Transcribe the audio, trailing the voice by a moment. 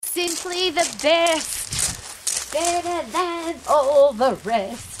simply the best, better than all the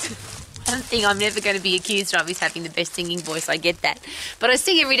rest. One thing I'm never going to be accused of is having the best singing voice. I get that. But I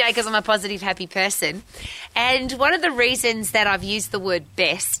sing every day because I'm a positive, happy person. And one of the reasons that I've used the word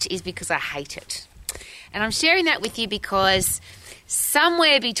best is because I hate it. And I'm sharing that with you because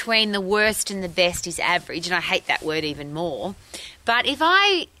somewhere between the worst and the best is average, and I hate that word even more. But if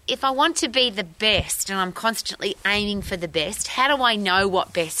I want to be the best and I'm constantly aiming for the best, how do I know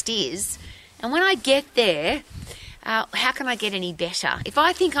what best is? And when I get there, how can I get any better? If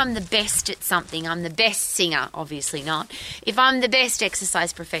I think I'm the best at something, I'm the best singer, obviously not. If I'm the best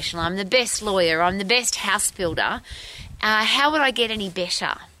exercise professional, I'm the best lawyer, I'm the best house builder, how would I get any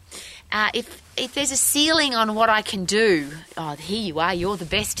better? If there's a ceiling on what I can do, oh, here you are, you're the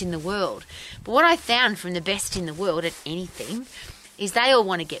best in the world. But what I found from the best in the world at anything is they all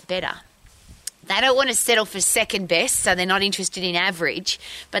want to get better. They don't want to settle for second best, so they're not interested in average,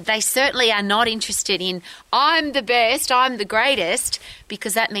 but they certainly are not interested in, I'm the best, I'm the greatest,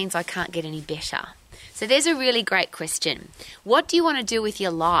 because that means I can't get any better. So there's a really great question. What do you want to do with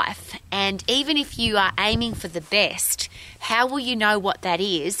your life? And even if you are aiming for the best, how will you know what that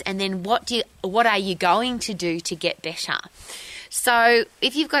is? And then what are you going to do to get better? So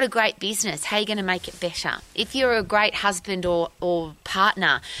if you've got a great business, how are you going to make it better? If you're a great husband or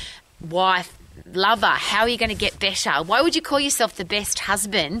partner, wife, lover, how are you going to get better? Why would you call yourself the best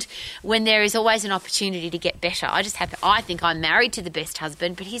husband when there is always an opportunity to get better? I think I'm married to the best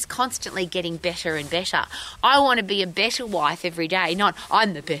husband, but he's constantly getting better and better. I want to be a better wife every day, not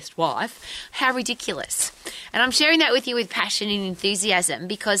I'm the best wife. How ridiculous. And I'm sharing that with you with passion and enthusiasm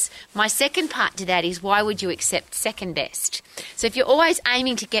because my second part to that is why would you accept second best? So if you're always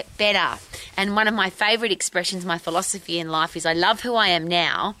aiming to get better, and one of my favourite expressions, my philosophy in life is I love who I am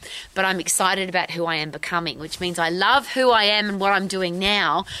now, but I'm excited about who I am becoming, which means I love who I am and what I'm doing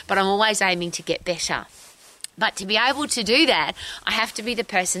now, but I'm always aiming to get better. But to be able to do that, I have to be the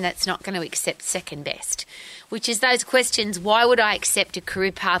person that's not going to accept second best, which is those questions, why would I accept a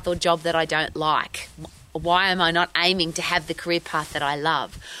career path or job that I don't like? Why am I not aiming to have the career path that I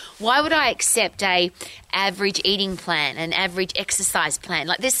love? Why would I accept a average eating plan, an average exercise plan?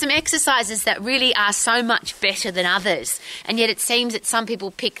 Like there's some exercises that really are so much better than others, and yet it seems that some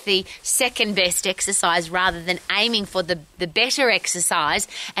people pick the second best exercise rather than aiming for the better exercise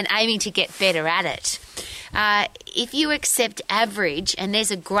and aiming to get better at it. If you accept average, and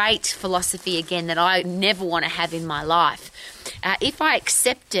there's a great philosophy again that I never want to have in my life, if I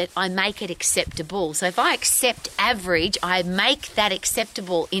accept it, I make it acceptable. So if I accept average, I make that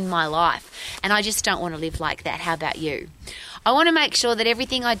acceptable in my life. And I just don't want to live like that. How about you? I want to make sure that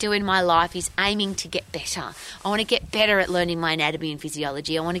everything I do in my life is aiming to get better. I want to get better at learning my anatomy and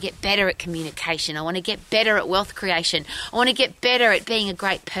physiology. I want to get better at communication. I want to get better at wealth creation. I want to get better at being a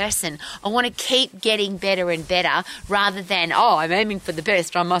great person. I want to keep getting better and better rather than, oh, I'm aiming for the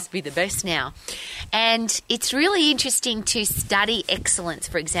best. I must be the best now. And it's really interesting to study excellence,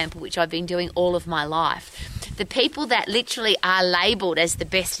 for example, which I've been doing all of my life. The people that literally are labelled as the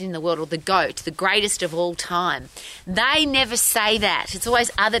best in the world or the GOAT, the greatest of all time, they never say that. It's always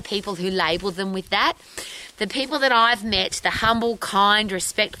other people who label them with that. The people that I've met, the humble, kind,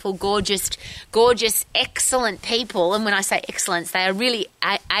 respectful, gorgeous, excellent people, and when I say excellence, they are really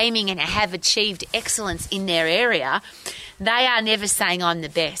aiming and have achieved excellence in their area. They are never saying I'm the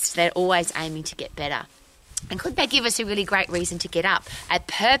best. They're always aiming to get better. And could that give us a really great reason to get up, a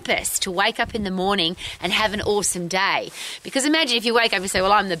purpose to wake up in the morning and have an awesome day? Because imagine if you wake up and say,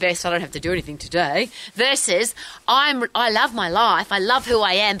 well, I'm the best, I don't have to do anything today, versus I love my life, I love who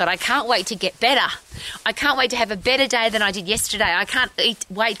I am, but I can't wait to get better. I can't wait to have a better day than I did yesterday. I can't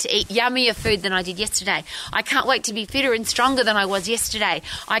wait to eat yummier food than I did yesterday. I can't wait to be fitter and stronger than I was yesterday.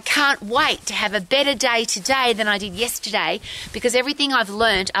 I can't wait to have a better day today than I did yesterday, because everything I've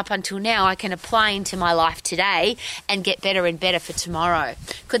learned up until now I can apply into my life today and get better and better for tomorrow.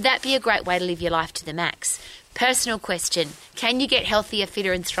 Could that be a great way to live your life to the max? Personal question. Can you get healthier,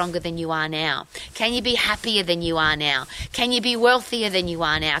 fitter and stronger than you are now? Can you be happier than you are now? Can you be wealthier than you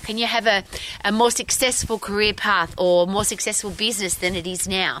are now? Can you have a more successful career path or more successful business than it is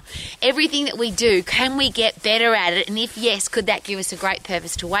now? Everything that we do, can we get better at it? And if yes, could that give us a great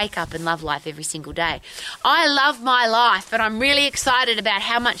purpose to wake up and love life every single day? I love my life, but I'm really excited about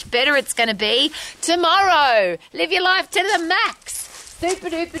how much better it's going to be tomorrow. Live your life to the max.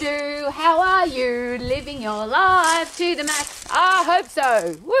 Super-duper-doo, how are you? Living your life to the max? I hope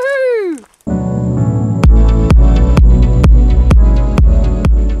so. Woohoo!